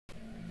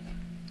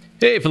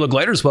Hey fellow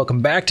gliders,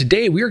 welcome back.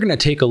 Today we are going to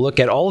take a look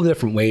at all the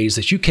different ways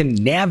that you can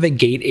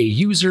navigate a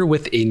user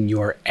within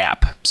your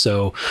app.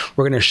 So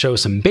we're going to show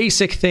some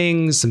basic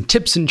things, some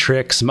tips and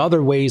tricks, some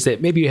other ways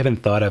that maybe you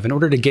haven't thought of in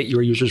order to get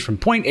your users from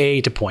point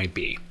A to point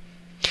B.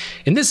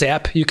 In this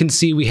app, you can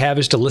see we have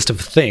just a list of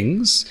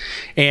things,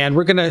 and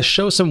we're going to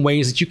show some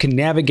ways that you can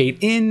navigate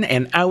in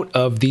and out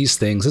of these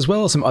things, as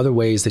well as some other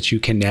ways that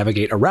you can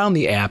navigate around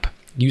the app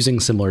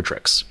using similar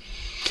tricks.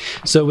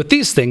 So with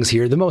these things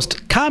here, the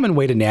most common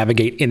way to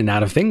navigate in and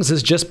out of things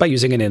is just by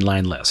using an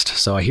inline list.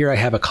 So here I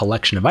have a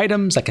collection of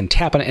items. I can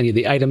tap on any of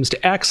the items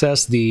to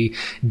access the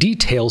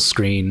details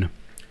screen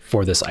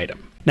for this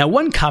item. Now,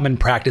 one common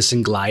practice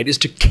in Glide is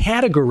to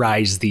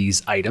categorize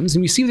these items,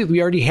 and we see that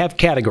we already have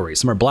categories.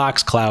 Some are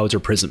blocks, clouds,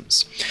 or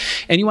prisms.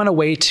 And you want a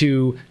way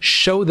to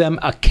show them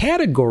a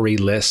category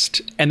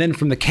list, and then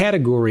from the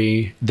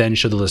category, then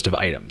show the list of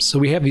items. So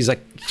we have these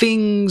like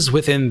things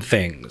within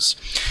things.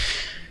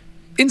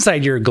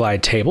 Inside your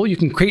Glide table, you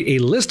can create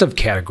a list of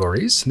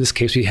categories. In this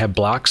case, we have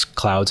blocks,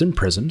 clouds, and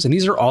prisms, and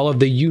these are all of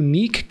the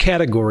unique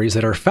categories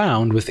that are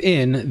found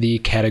within the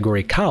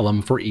category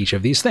column for each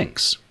of these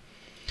things.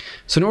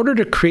 So in order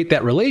to create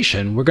that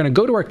relation, we're going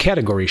to go to our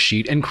category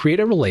sheet and create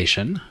a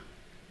relation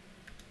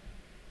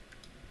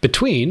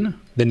between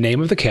the name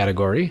of the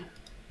category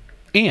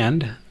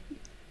and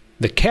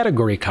the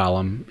category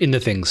column in the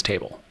things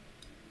table.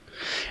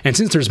 And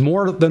since there's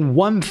more than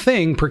one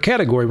thing per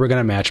category, we're going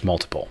to match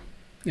multiple.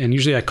 And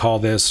usually I call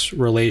this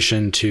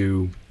relation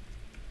to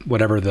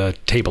whatever the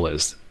table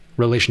is,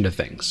 relation to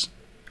things.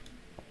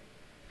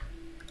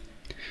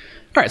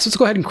 All right, so let's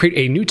go ahead and create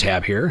a new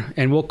tab here,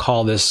 and we'll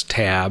call this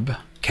tab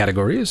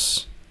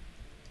Categories.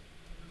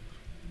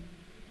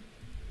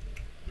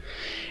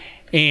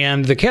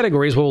 And the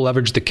categories will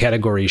leverage the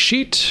category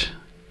sheet.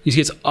 You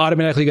see it's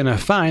automatically going to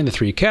find the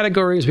three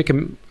categories. We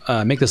can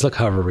make this look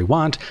however we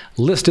want.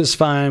 List is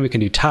fine. We can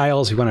do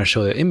tiles. We want to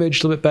show the image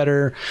a little bit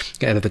better. You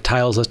can edit the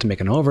tiles list to make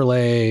an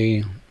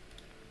overlay.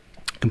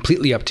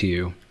 Completely up to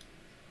you.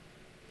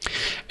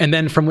 And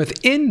then from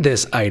within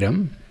this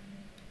item,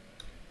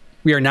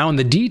 we are now in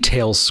the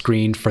details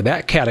screen for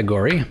that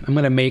category. I'm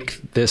going to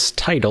make this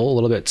title a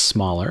little bit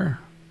smaller.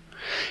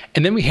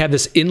 And then we have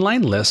this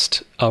inline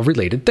list of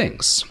related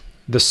things.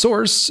 The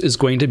source is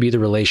going to be the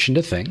relation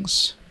to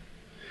things.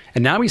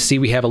 And now we see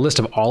we have a list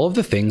of all of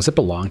the things that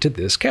belong to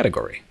this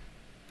category.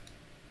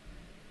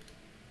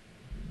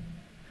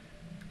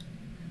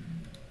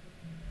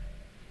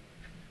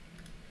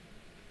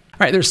 All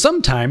right, there's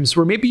some times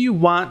where maybe you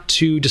want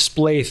to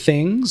display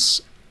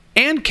things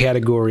and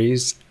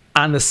categories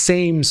on the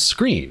same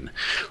screen.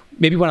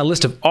 Maybe you want a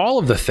list of all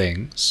of the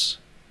things,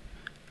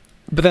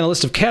 but then a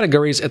list of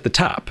categories at the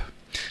top.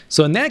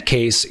 So in that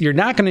case, you're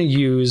not going to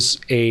use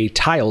a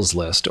tiles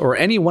list or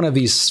any one of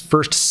these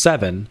first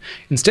 7.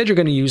 Instead, you're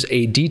going to use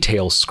a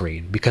details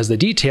screen, because the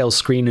details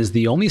screen is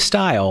the only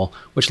style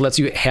which lets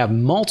you have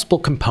multiple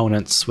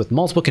components with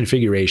multiple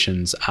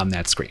configurations on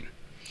that screen.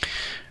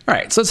 All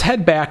right, so let's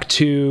head back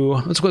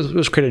to, let's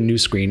create a new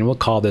screen, and we'll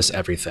call this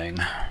everything.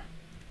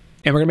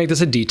 And we're going to make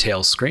this a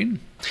details screen.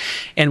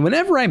 And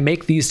whenever I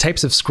make these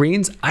types of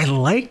screens, I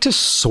like to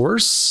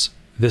source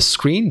the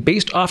screen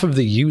based off of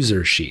the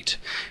user sheet.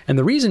 And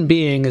the reason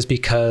being is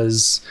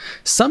because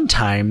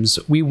sometimes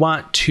we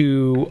want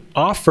to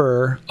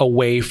offer a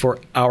way for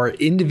our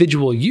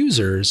individual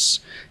users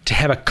to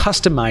have a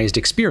customized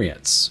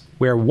experience,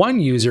 where one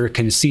user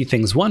can see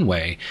things one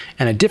way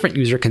and a different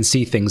user can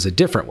see things a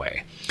different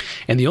way.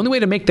 And the only way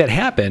to make that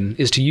happen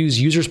is to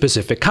use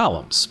user-specific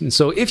columns. And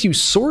so if you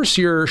source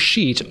your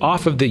sheet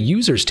off of the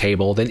users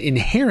table, then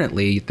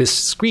inherently this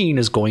screen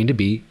is going to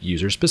be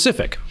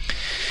user-specific.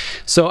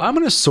 So I'm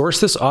going to source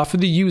this off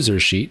of the user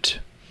sheet.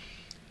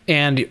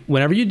 And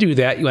whenever you do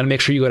that, you want to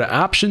make sure you go to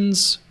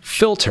Options,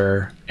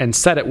 Filter, and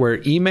set it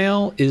where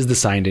email is the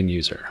signed-in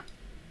user.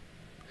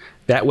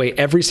 That way,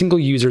 every single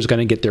user is going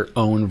to get their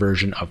own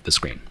version of the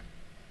screen.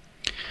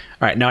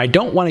 All right, now I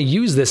don't want to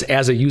use this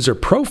as a user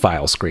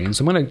profile screen,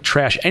 so I'm going to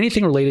trash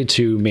anything related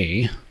to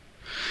me.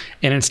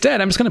 And instead,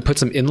 I'm just going to put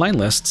some inline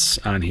lists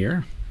on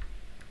here,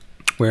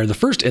 where the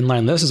first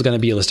inline list is going to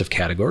be a list of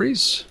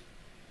categories.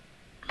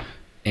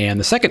 And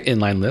the second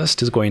inline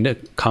list is going to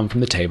come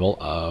from the table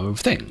of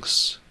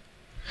things.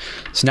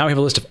 So now we have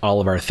a list of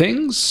all of our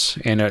things,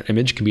 and our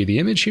image can be the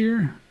image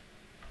here.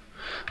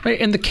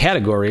 Right, and the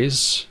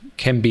categories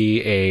can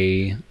be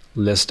a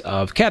list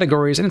of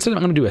categories, and instead I'm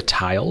going to do a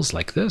tiles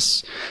like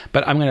this,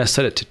 but I'm going to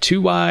set it to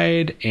too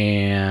wide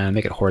and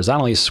make it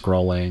horizontally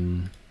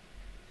scrolling.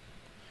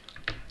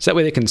 So that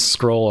way they can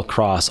scroll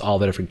across all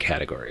the different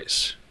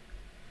categories.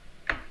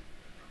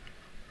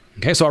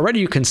 Okay, so already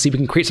you can see we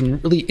can create some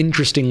really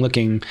interesting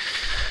looking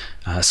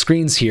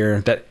screens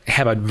here that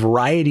have a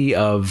variety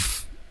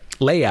of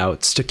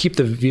layouts to keep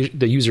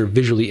the user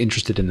visually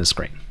interested in the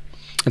screen.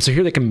 And so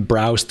here they can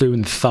browse through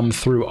and thumb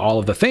through all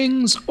of the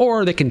things,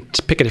 or they can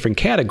pick a different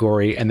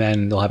category and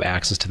then they'll have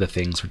access to the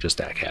things for just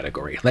that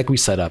category, like we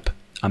set up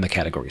on the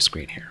category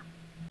screen here.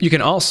 You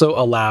can also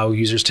allow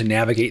users to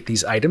navigate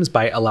these items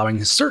by allowing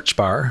a search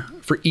bar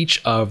for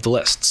each of the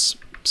lists.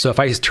 So if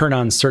I turn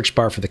on search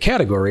bar for the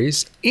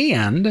categories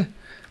and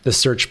the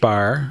search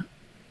bar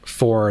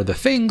for the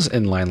things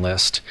inline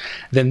list,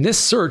 then this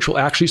search will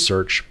actually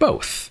search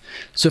both.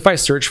 So if I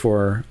search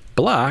for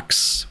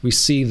blocks, we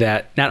see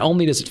that not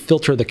only does it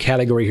filter the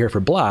category here for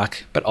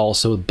block, but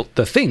also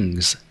the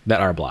things that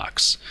are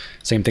blocks.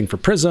 Same thing for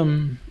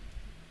prism,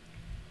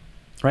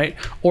 right?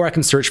 Or I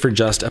can search for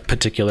just a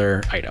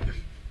particular item.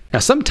 Now,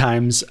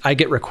 sometimes I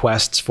get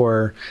requests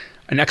for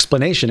an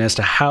explanation as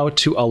to how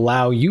to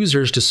allow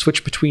users to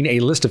switch between a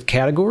list of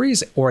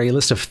categories or a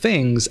list of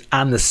things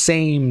on the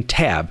same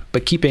tab,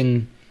 but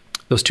keeping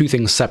those two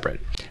things separate.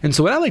 And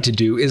so what I like to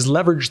do is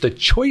leverage the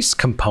choice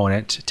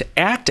component to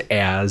act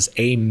as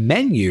a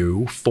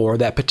menu for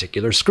that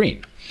particular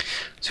screen.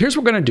 So here's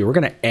what we're going to do. We're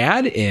going to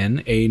add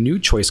in a new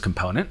choice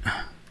component.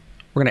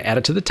 We're going to add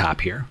it to the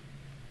top here.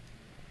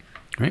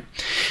 Right?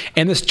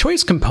 And this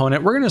choice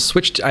component, we're going to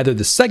switch to either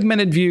the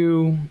segmented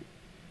view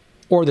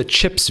or the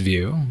chips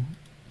view.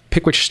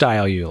 Pick which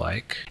style you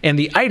like. And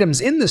the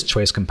items in this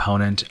choice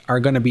component are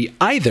going to be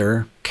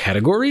either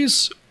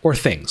categories or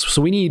things. So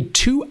we need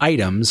two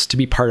items to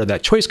be part of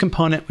that choice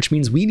component, which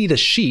means we need a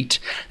sheet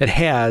that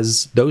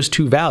has those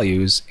two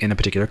values in a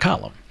particular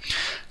column.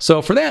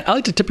 So for that, I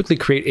like to typically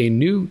create a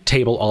new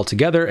table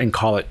altogether and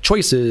call it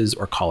choices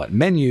or call it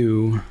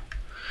menu.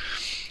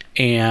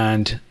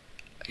 And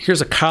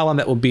here's a column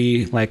that will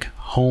be like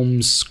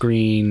home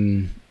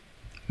screen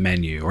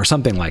menu or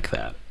something like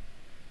that.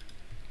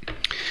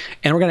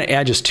 And we're going to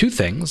add just two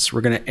things.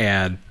 We're going to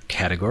add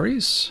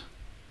categories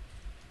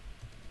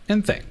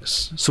and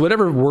things. So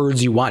whatever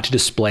words you want to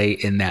display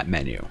in that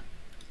menu.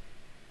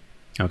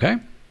 Okay.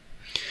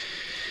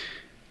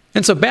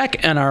 And so back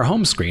on our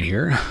home screen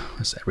here,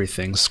 this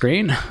everything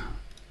screen,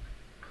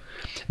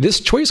 this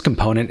choice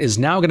component is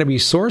now going to be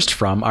sourced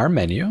from our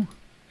menu.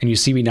 And you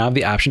see we now have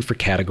the option for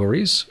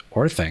categories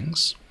or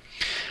things.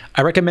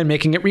 I recommend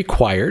making it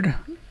required.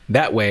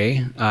 That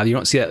way you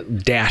don't see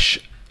that dash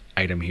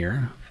item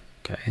here.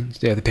 Okay, so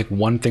you have to pick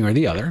one thing or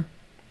the other.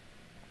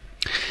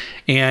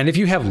 And if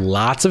you have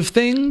lots of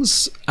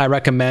things, I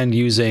recommend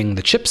using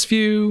the chips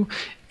view.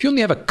 If you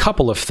only have a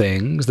couple of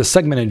things, the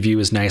segmented view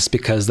is nice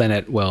because then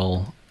it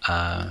will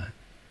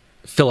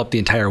fill up the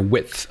entire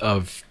width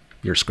of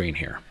your screen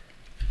here.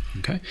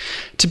 Okay.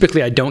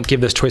 Typically, I don't give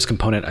this choice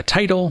component a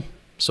title,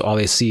 so all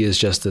they see is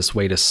just this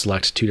way to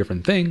select two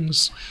different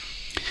things.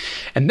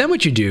 And then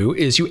what you do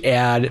is you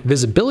add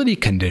visibility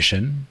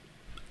condition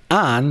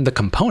on the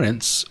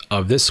components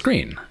of this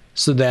screen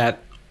so that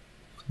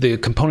the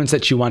components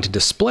that you want to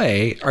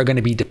display are going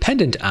to be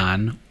dependent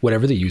on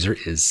whatever the user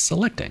is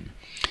selecting.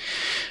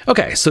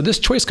 Okay, so this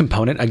choice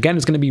component, again,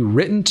 is going to be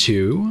written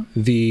to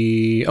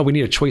the, oh, we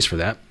need a choice for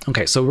that.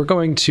 Okay, so we're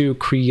going to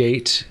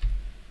create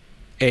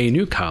a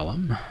new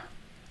column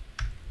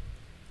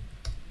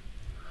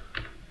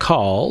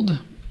called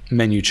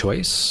menu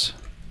choice.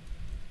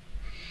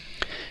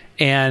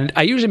 And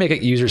I usually make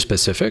it user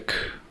specific.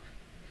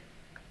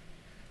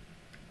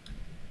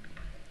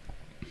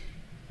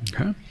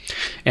 Okay.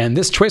 And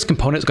this choice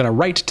component is going to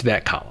write to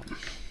that column.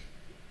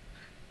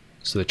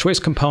 So the choice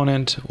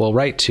component will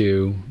write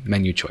to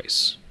menu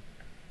choice.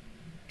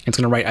 It's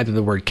going to write either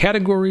the word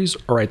categories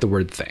or write the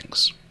word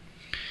things.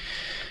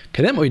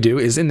 Okay, then what we do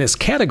is in this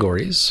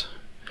categories,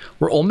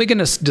 we're only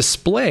going to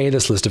display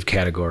this list of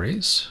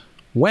categories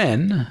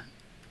when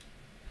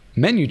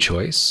menu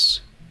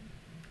choice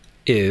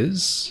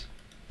is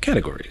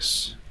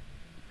categories.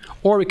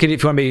 Or we could,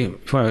 if you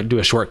want to do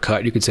a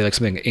shortcut, you could say like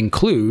something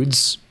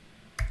includes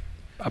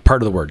a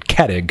part of the word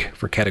categ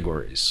for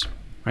categories,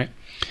 right?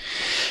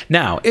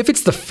 Now, if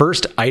it's the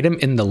first item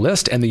in the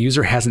list and the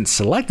user hasn't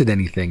selected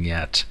anything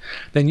yet,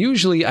 then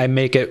usually I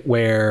make it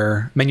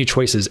where menu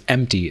choice is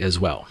empty as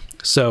well.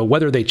 So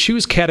whether they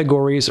choose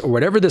categories or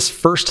whatever this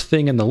first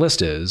thing in the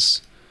list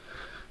is,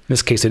 in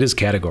this case it is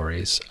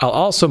categories, I'll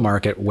also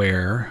mark it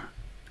where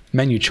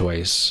menu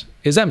choice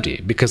is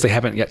empty because they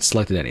haven't yet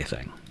selected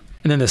anything.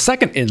 And then the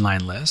second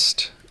inline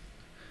list,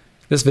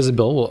 this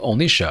visible will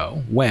only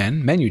show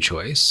when menu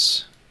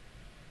choice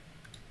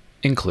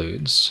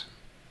includes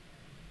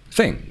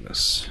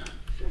things.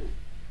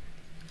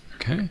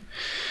 Okay.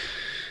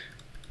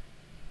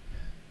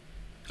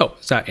 Oh,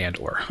 it's not and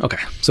or. Okay.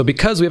 So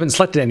because we haven't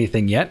selected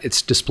anything yet,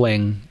 it's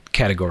displaying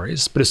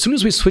categories. But as soon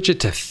as we switch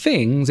it to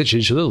things, it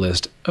should show the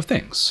list of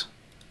things.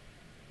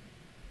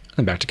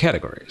 And back to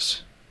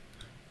categories.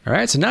 All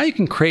right. So now you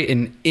can create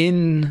an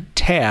in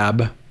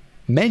tab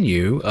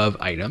menu of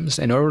items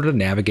in order to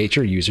navigate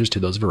your users to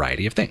those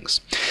variety of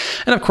things.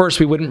 And of course,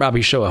 we wouldn't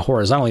probably show a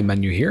horizontally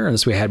menu here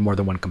unless we had more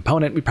than one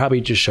component. We'd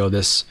probably just show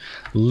this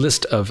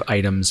list of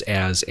items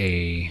as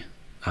a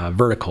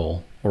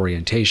vertical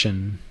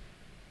orientation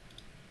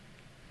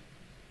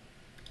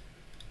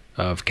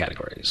of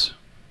categories.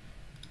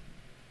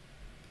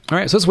 All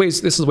right, so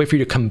this is a way for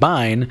you to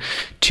combine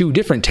two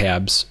different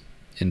tabs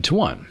into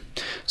one.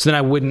 So then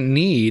I wouldn't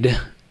need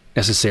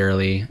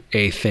necessarily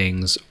a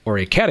things or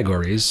a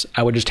categories.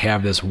 I would just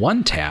have this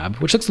one tab,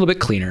 which looks a little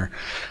bit cleaner,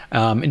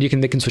 and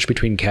they can switch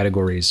between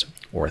categories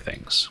or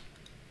things.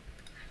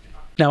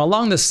 Now,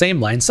 along the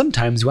same line,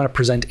 sometimes you want to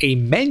present a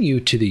menu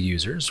to the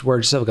users where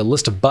it's just like a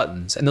list of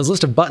buttons, and those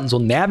list of buttons will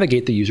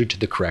navigate the user to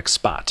the correct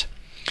spot.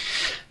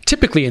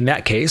 Typically, in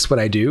that case, what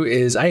I do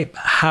is I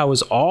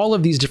house all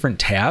of these different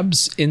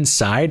tabs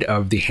inside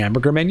of the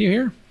hamburger menu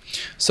here.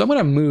 So I'm going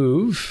to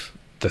move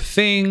the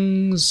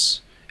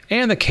things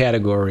and the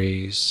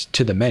categories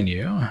to the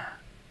menu. I'll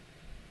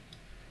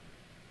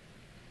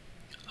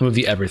move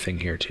the everything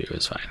here too,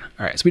 is fine.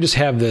 All right, so we just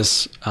have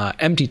this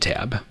empty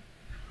tab.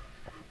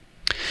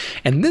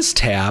 And this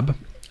tab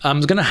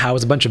is going to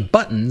house a bunch of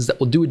buttons that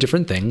will do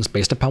different things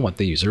based upon what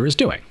the user is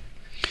doing.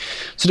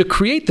 So to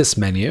create this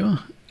menu,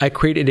 I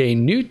created a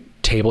new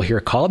table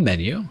here called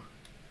menu.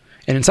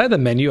 And inside the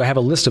menu, I have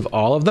a list of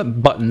all of the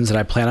buttons that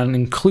I plan on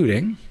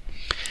including.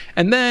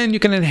 And then you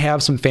can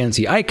have some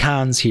fancy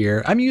icons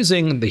here. I'm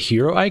using the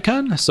hero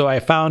icon. So I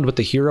found what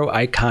the hero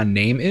icon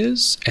name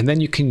is. And then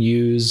you can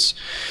use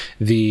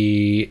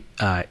the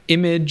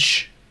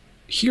image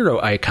hero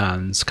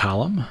icons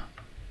column.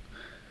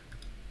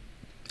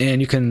 And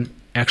you can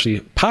actually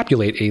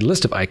populate a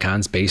list of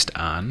icons based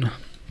on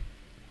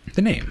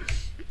the name.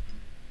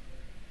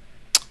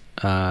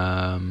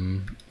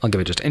 I'll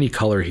give it just any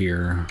color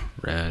here,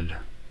 red,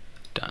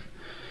 done.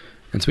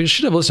 And so we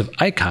should have a list of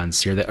icons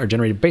here that are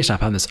generated based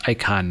upon this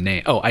icon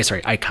name. Oh,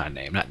 sorry, icon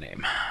name, not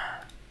name.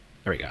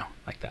 There we go,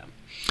 like that.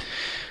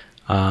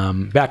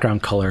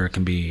 Background color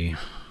can be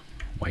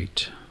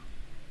white.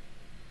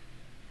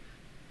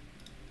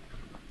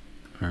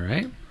 All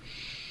right.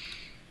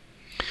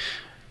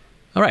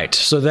 All right,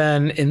 so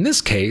then in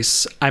this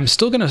case, I'm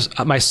still gonna,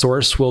 my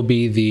source will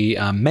be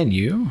the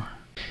menu,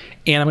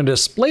 and I'm gonna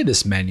display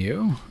this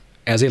menu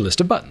as a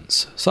list of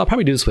buttons. So I'll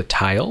probably do this with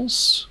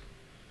tiles,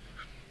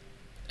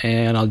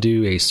 and I'll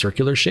do a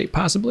circular shape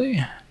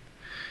possibly,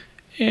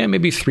 and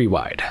maybe 3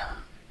 wide,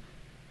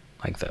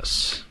 like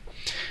this.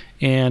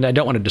 And I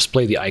don't want to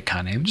display the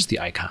icon name, just the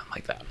icon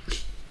like that.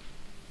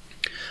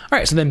 All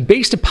right, so then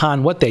based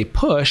upon what they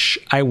push,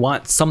 I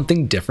want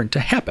something different to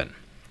happen,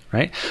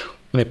 right?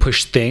 When they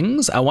push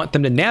things, I want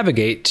them to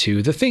navigate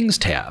to the Things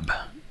tab.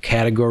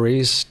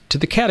 Categories to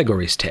the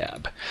Categories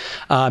tab.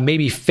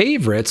 Maybe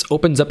Favorites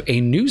opens up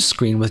a new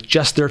screen with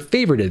just their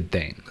favorited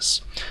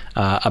things.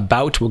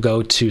 About will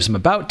go to some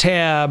About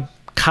tab.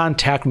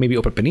 Contact will maybe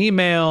open up an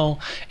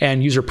email.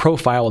 And User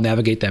Profile will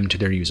navigate them to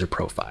their user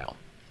profile.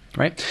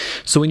 Right?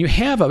 So when you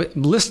have a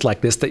list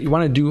like this that you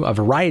want to do a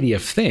variety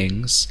of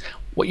things,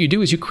 what you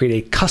do is you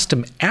create a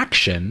custom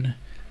action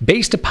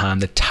based upon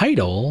the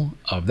title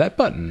of that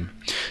button.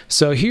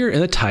 So here in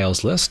the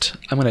tiles list,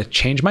 I'm going to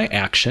change my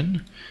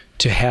action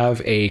to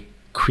have a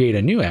create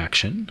a new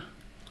action.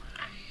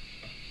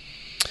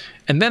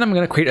 And then I'm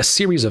going to create a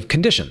series of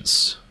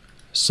conditions.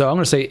 So I'm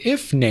going to say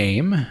if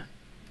name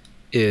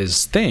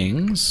is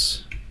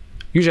things,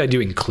 usually I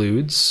do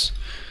includes,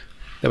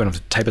 that we don't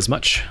have to type as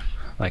much,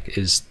 like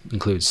is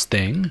includes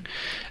thing.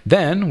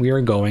 Then we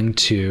are going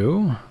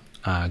to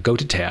go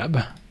to tab,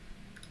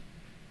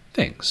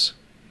 things.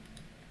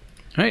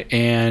 All right,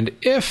 and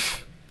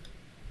if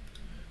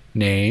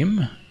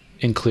name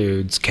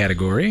includes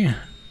category,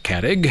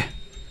 categ,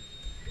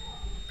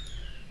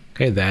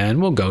 okay, then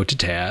we'll go to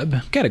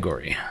tab,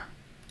 category.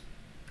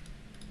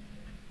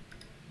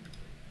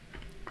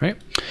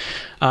 Right?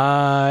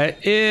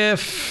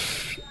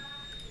 If,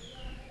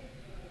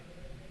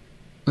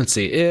 let's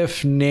see,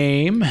 if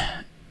name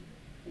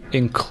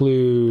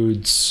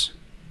includes,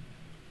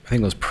 I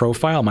think it was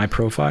profile, my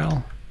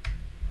profile,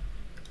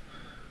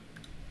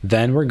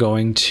 then we're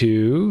going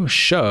to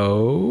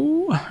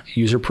show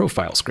user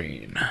profile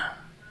screen.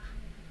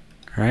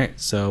 All right,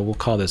 so we'll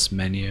call this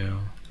menu.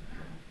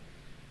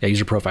 Yeah,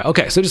 user profile.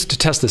 Okay, so just to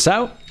test this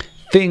out,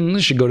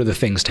 things should go to the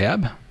Things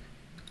tab.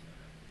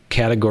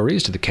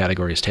 Categories to the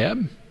Categories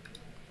tab.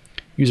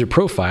 User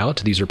profile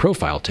to the User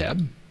Profile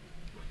tab.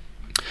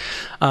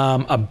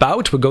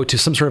 About will go to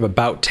some sort of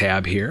About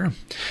tab here.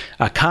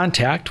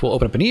 Contact will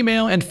open up an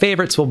email, and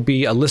Favorites will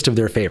be a list of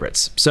their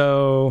favorites.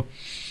 So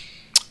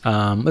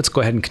let's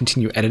go ahead and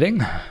continue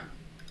editing.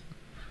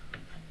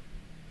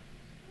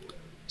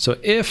 So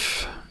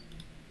if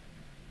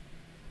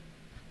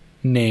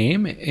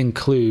name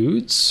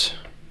includes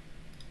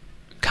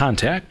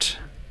contact,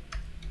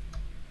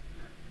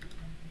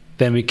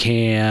 then we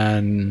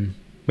can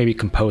maybe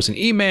compose an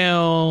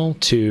email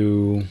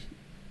to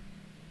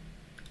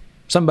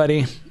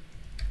somebody.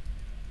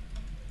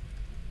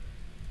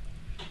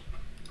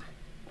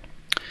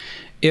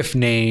 If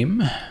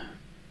name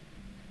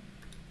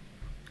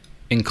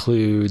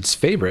includes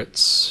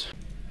favorites,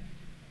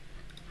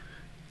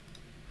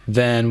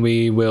 then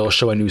we will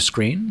show a new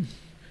screen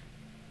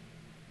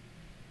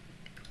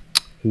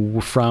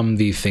from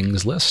the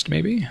things list,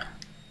 maybe.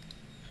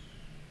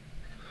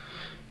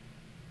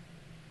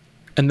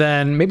 And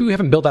then maybe we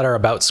haven't built out our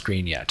about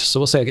screen yet. So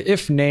we'll say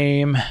if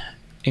name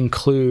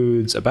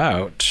includes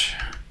about,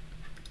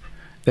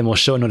 then we'll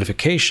show a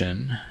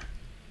notification.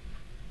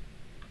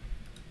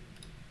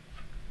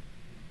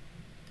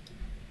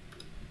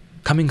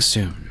 Coming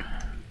soon.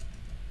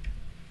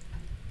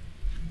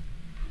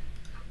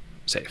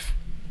 Save.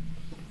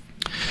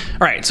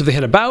 All right, so if they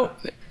hit about,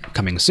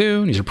 coming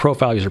soon, user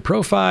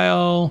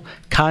profile,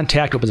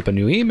 contact opens up a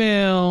new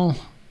email,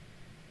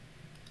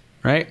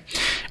 right?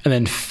 And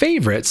then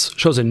favorites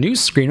shows a new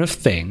screen of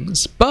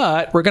things,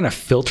 but we're going to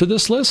filter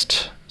this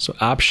list. So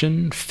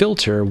option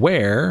filter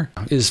where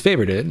is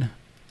favorited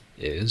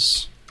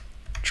is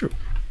true.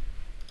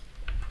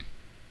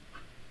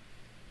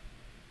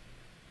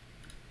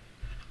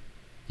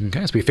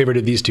 Okay, so we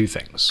favorited these two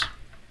things.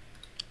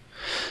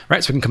 All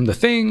right, so we can come to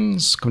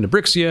things, come to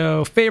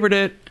Brixio, favorite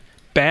it,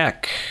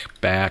 back,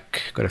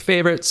 go to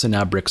favorites, and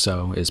now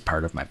Brixio is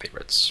part of my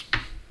favorites.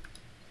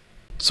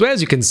 So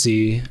as you can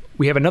see,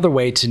 we have another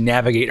way to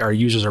navigate our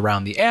users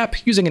around the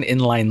app using an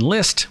inline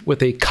list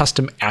with a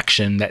custom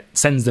action that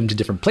sends them to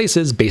different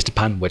places based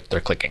upon what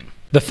they're clicking.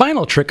 The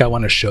final trick I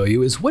want to show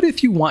you is what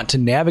if you want to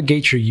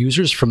navigate your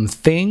users from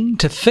thing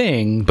to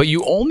thing, but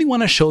you only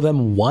want to show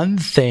them one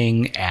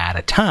thing at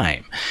a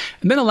time,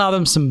 and then allow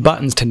them some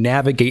buttons to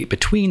navigate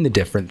between the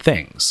different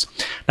things.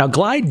 Now,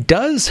 Glide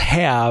does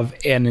have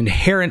an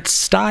inherent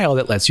style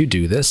that lets you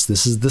do this.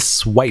 This is the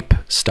swipe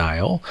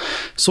style.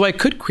 So I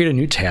could create a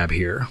new tab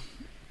here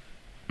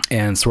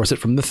and source it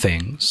from the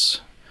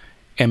things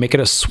and make it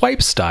a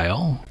swipe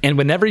style. And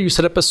whenever you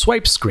set up a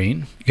swipe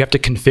screen, you have to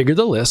configure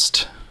the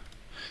list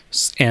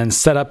and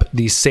set up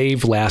the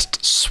save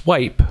last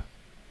swipe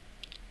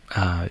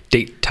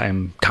date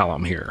time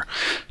column here.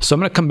 So I'm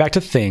going to come back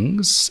to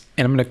things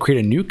and I'm going to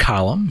create a new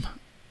column.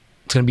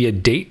 It's going to be a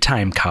date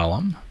time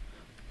column.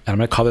 And I'm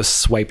going to call this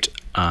swiped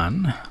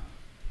on. And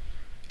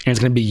it's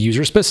going to be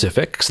user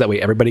specific, so that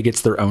way everybody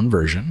gets their own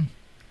version.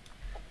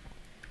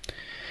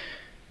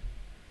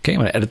 Okay, I'm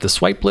going to edit the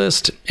swipe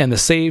list, and the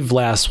save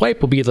last swipe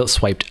will be the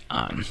swiped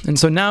on. And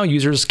so now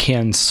users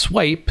can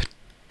swipe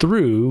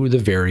through the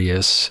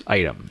various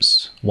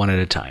items one at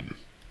a time.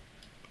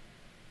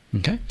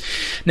 Okay.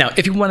 Now,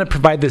 if you want to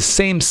provide the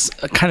same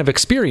kind of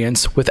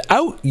experience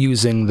without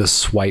using the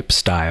swipe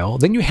style,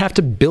 then you have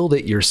to build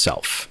it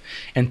yourself.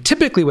 And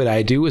typically what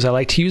I do is I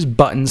like to use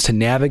buttons to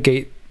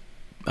navigate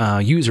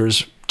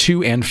users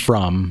to and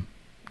from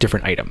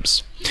different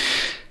items.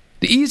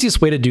 The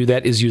easiest way to do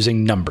that is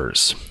using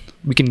numbers.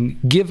 We can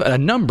give a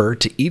number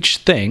to each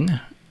thing,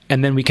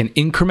 and then we can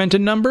increment a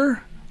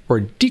number or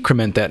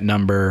decrement that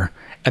number,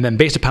 and then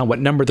based upon what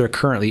number they're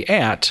currently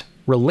at,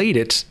 relate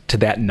it to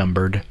that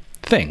numbered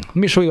thing. Let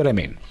me show you what I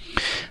mean.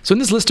 So in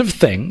this list of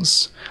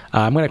things,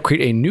 I'm going to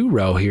create a new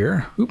row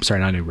here. Oops, sorry,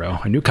 not a new row,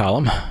 a new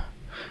column.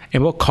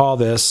 And we'll call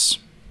this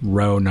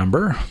row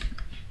number.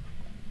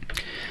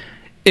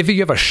 If you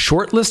have a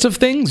short list of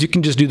things, you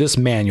can just do this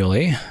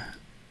manually.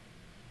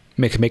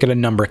 Make it a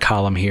number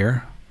column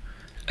here.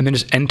 And then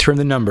just enter in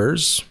the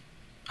numbers.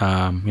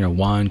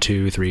 1,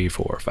 2, 3,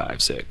 4,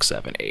 5, 6,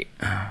 7, 8,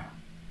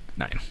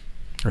 9,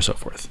 or so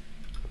forth.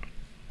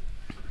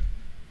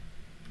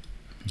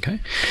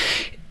 Okay.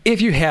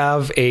 If you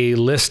have a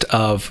list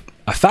of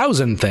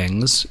 1,000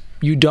 things,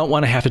 you don't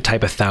want to have to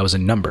type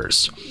 1,000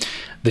 numbers.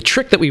 The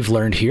trick that we've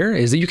learned here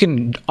is that you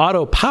can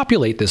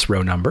auto-populate this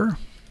row number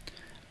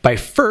by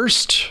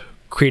first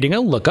creating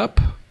a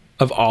lookup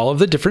of all of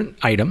the different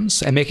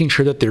items and making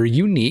sure that they're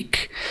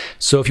unique.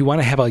 So if you want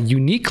to have a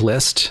unique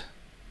list,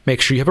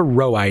 make sure you have a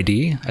row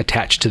ID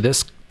attached to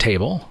this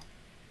table.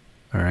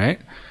 All right.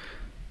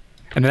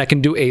 And then I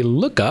can do a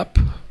lookup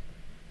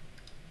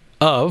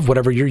of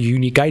whatever your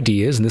unique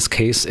ID is. In this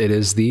case, it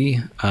is the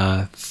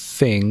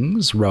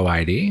things row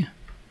ID.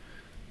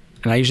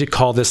 And I usually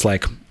call this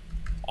like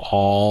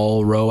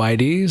all row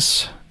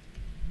IDs.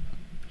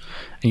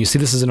 And you see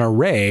this is an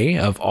array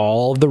of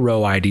all of the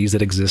row IDs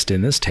that exist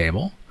in this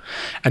table.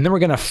 And then we're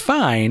going to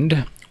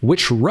find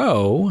which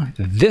row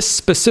this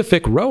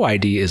specific row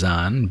ID is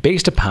on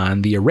based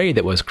upon the array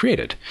that was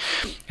created.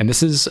 And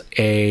this is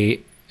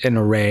an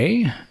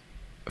array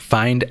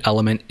find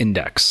element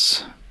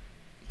index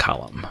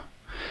column.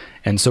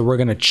 And so we're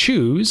going to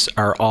choose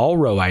our all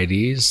row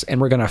IDs and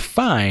we're going to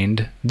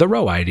find the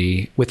row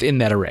ID within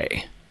that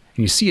array.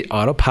 And you see it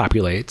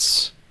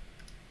auto-populates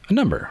a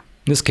number.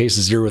 In this case,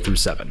 0 through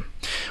 7,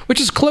 which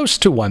is close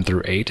to 1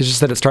 through 8. It's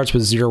just that it starts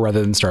with 0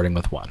 rather than starting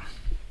with 1.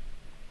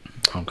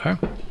 Okay.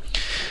 All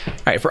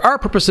right, for our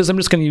purposes, I'm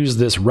just going to use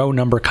this row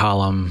number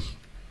column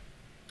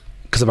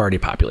because I've already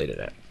populated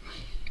it.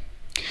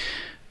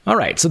 All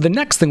right, so the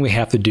next thing we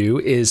have to do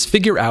is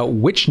figure out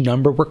which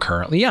number we're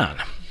currently on.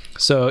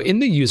 So in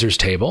the users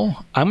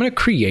table, I'm going to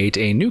create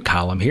a new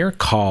column here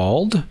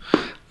called,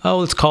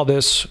 let's call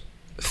this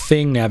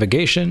thing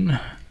navigation.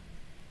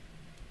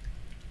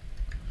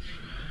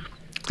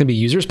 It's going to be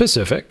user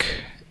specific,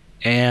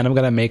 and I'm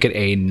going to make it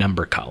a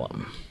number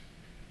column.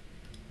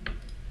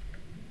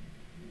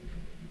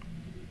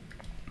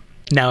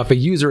 Now, if a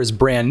user is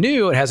brand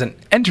new and hasn't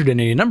entered in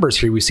any numbers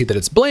here, we see that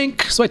it's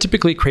blank. So I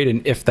typically create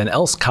an if then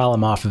else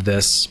column off of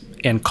this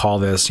and call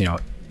this,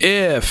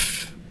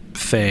 if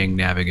thing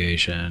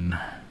navigation,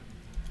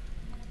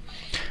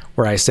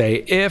 where I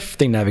say if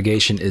thing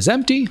navigation is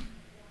empty,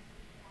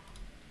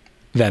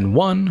 then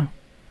 1,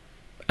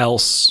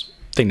 else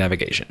thing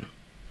navigation.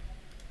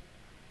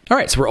 All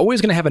right, so we're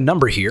always going to have a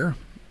number here,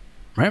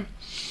 right?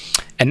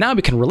 And now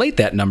we can relate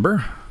that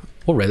number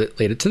we'll relate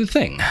it to the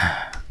thing.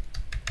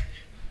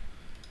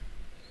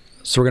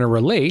 So we're going to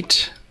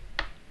relate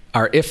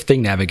our if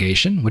thing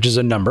navigation, which is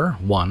a number,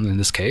 1 in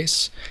this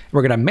case.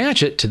 We're going to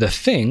match it to the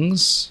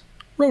thing's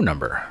row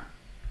number.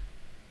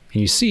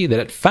 And you see that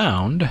it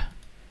found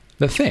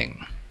the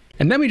thing.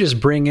 And then we just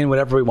bring in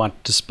whatever we want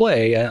to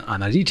display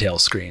on a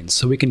details screen.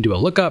 So we can do a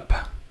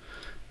lookup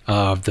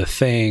of the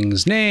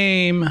thing's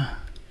name.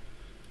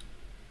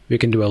 We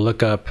can do a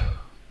lookup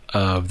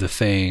of the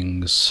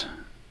thing's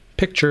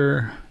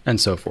picture and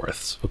so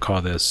forth. So we'll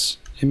call this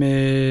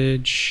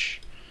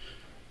image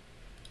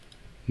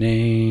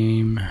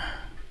name,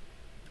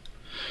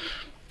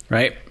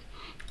 right?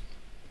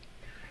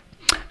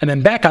 And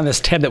then back on this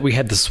tab that we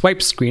had the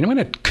swipe screen, I'm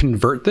going to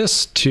convert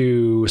this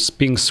to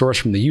being sourced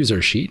from the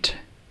user sheet.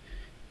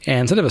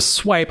 And instead of a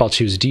swipe, I'll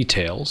choose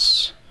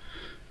details.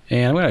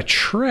 And I'm going to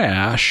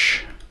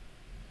trash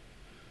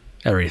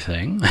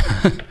everything.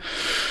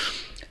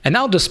 And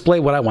I'll display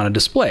what I want to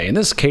display. In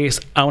this case,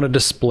 I want to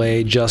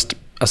display just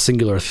a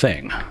singular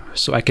thing.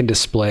 So I can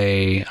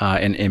display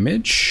an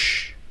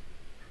image.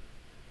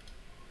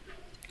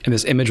 And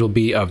this image will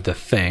be of the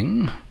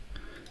thing.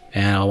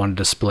 And I want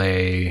to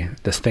display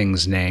this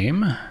thing's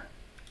name.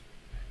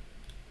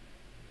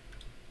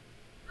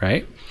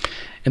 Right?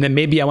 And then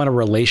maybe I want a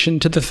relation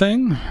to the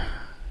thing.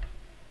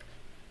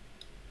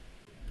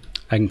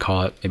 I can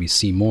call it maybe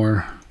see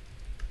more.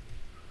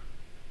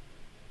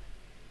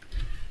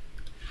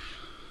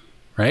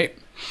 Right?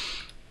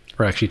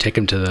 Or actually take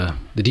them to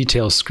the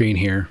details screen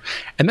here.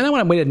 And then I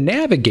want a way to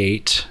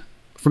navigate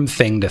from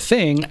thing to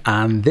thing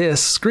on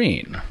this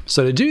screen.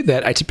 So to do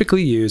that, I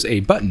typically use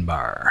a button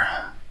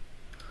bar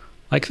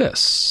like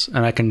this.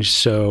 And I can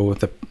show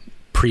the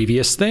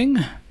previous thing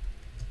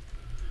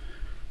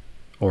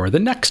or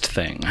the next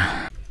thing.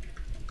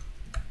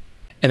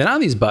 And then on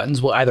these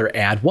buttons, we'll either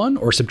add one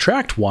or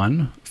subtract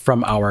one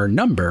from our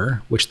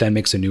number, which then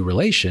makes a new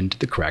relation to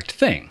the correct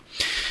thing.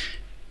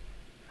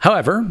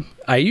 However,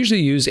 I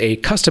usually use a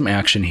custom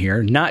action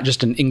here, not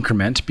just an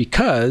increment,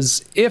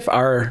 because if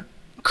our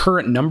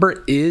current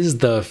number is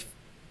the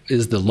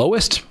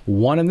lowest,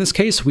 1 in this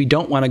case, we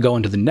don't want to go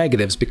into the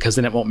negatives because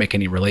then it won't make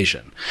any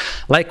relation.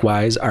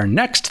 Likewise, our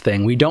next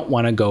thing, we don't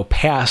want to go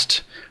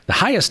past the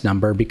highest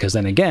number because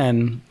then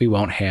again, we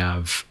won't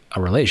have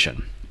a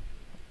relation.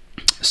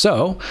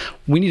 So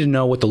we need to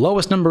know what the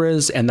lowest number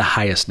is and the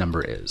highest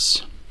number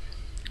is,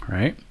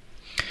 right?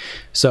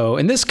 So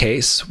in this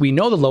case, we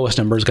know the lowest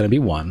number is going to be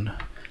 1,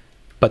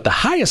 but the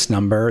highest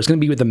number is going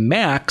to be with the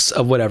max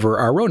of whatever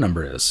our row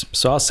number is.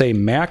 So I'll say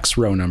max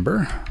row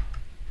number.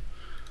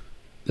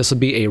 This will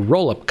be a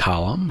roll-up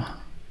column,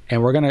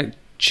 and we're going to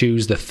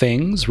choose the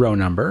thing's row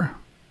number,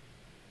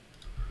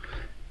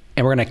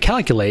 and we're going to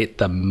calculate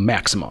the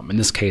maximum. In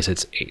this case,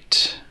 it's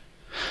 8.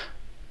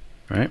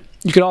 All right?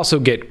 You could also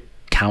get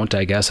count,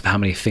 I guess, of how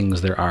many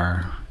things there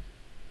are,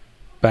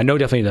 but I know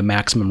definitely the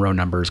maximum row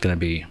number is going to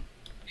be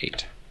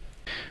 8.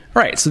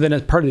 All right, so then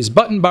as part of this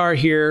button bar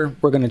here,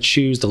 we're going to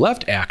choose the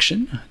left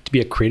action to be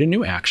a create a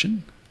new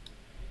action.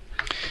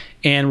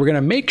 And we're going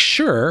to make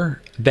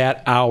sure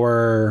that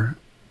our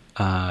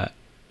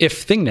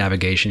if thing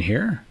navigation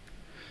here,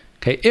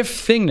 okay, if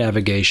thing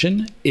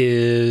navigation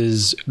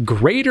is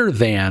greater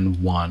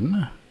than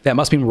 1, that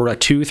must mean we're at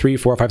 2, 3,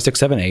 4, 5, 6,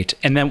 7, 8,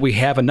 and then we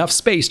have enough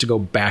space to go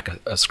back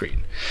a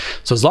screen.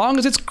 So as long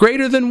as it's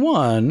greater than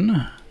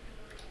 1,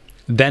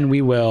 then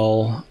we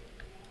will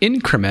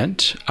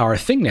increment our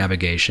thing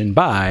navigation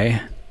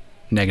by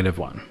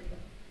 -1.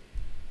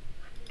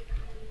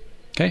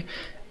 Okay,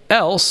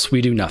 else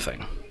we do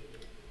nothing.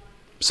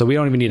 So we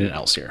don't even need an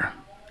else here.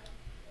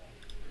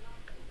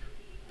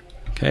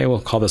 Okay, we'll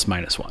call this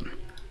 -1.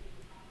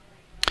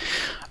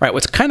 All right,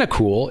 what's kind of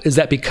cool is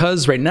that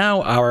because right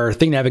now our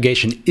thing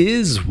navigation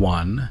is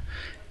 1,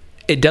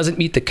 it doesn't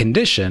meet the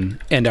condition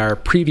and our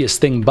previous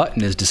thing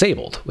button is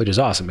disabled, which is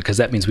awesome because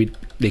that means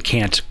they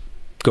can't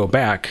go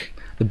back.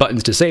 The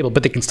button's disabled,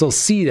 but they can still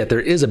see that there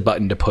is a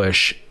button to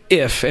push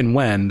if and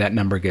when that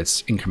number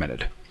gets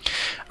incremented.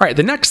 All right,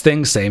 the next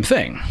thing, same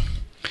thing.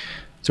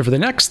 So for the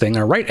next thing,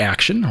 our right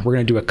action, we're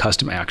going to do a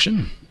custom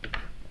action.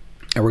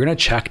 And we're going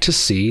to check to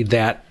see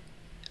that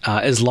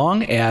as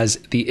long as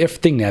the if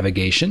thing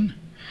navigation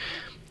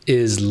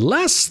is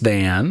less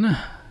than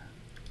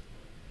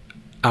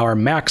our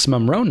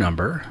maximum row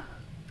number,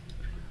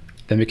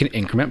 then we can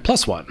increment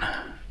 +1.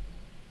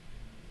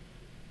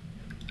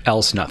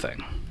 Else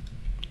nothing.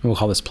 We'll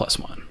call this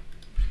 +1.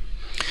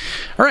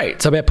 All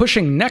right, so by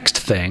pushing next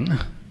thing,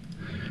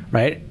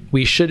 right,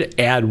 we should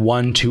add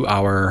 1 to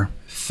our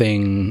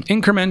thing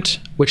increment,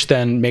 which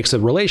then makes a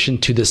relation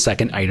to the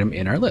second item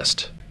in our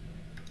list.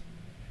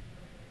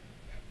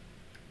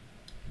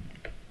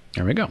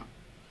 There we go.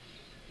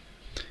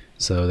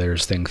 So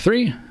there's thing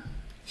 3,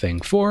 thing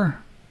 4,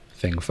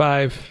 thing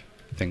 5,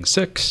 thing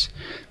 6,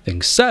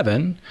 thing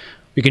 7.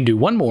 We can do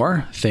one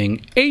more,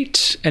 thing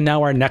 8, and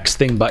now our next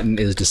thing button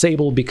is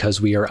disabled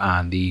because we are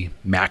on the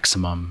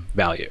maximum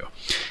value.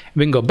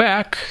 We can go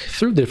back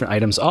through the different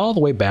items all the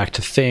way back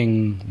to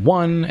thing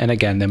 1, and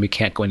again, then we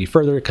can't go any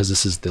further because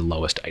this is the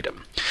lowest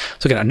item.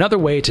 So again, another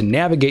way to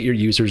navigate your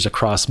users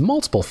across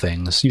multiple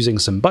things using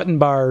some button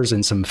bars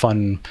and some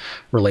fun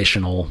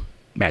relational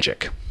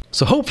magic.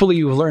 So hopefully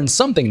you've learned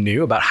something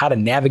new about how to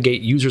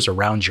navigate users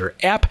around your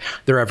app.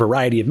 There are a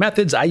variety of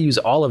methods. I use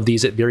all of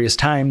these at various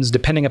times,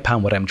 depending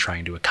upon what I'm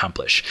trying to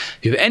accomplish.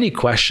 If you have any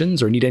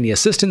questions or need any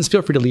assistance,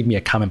 feel free to leave me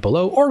a comment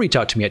below or reach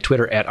out to me at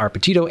Twitter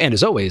 @rpetito. And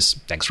as always,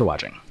 thanks for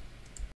watching.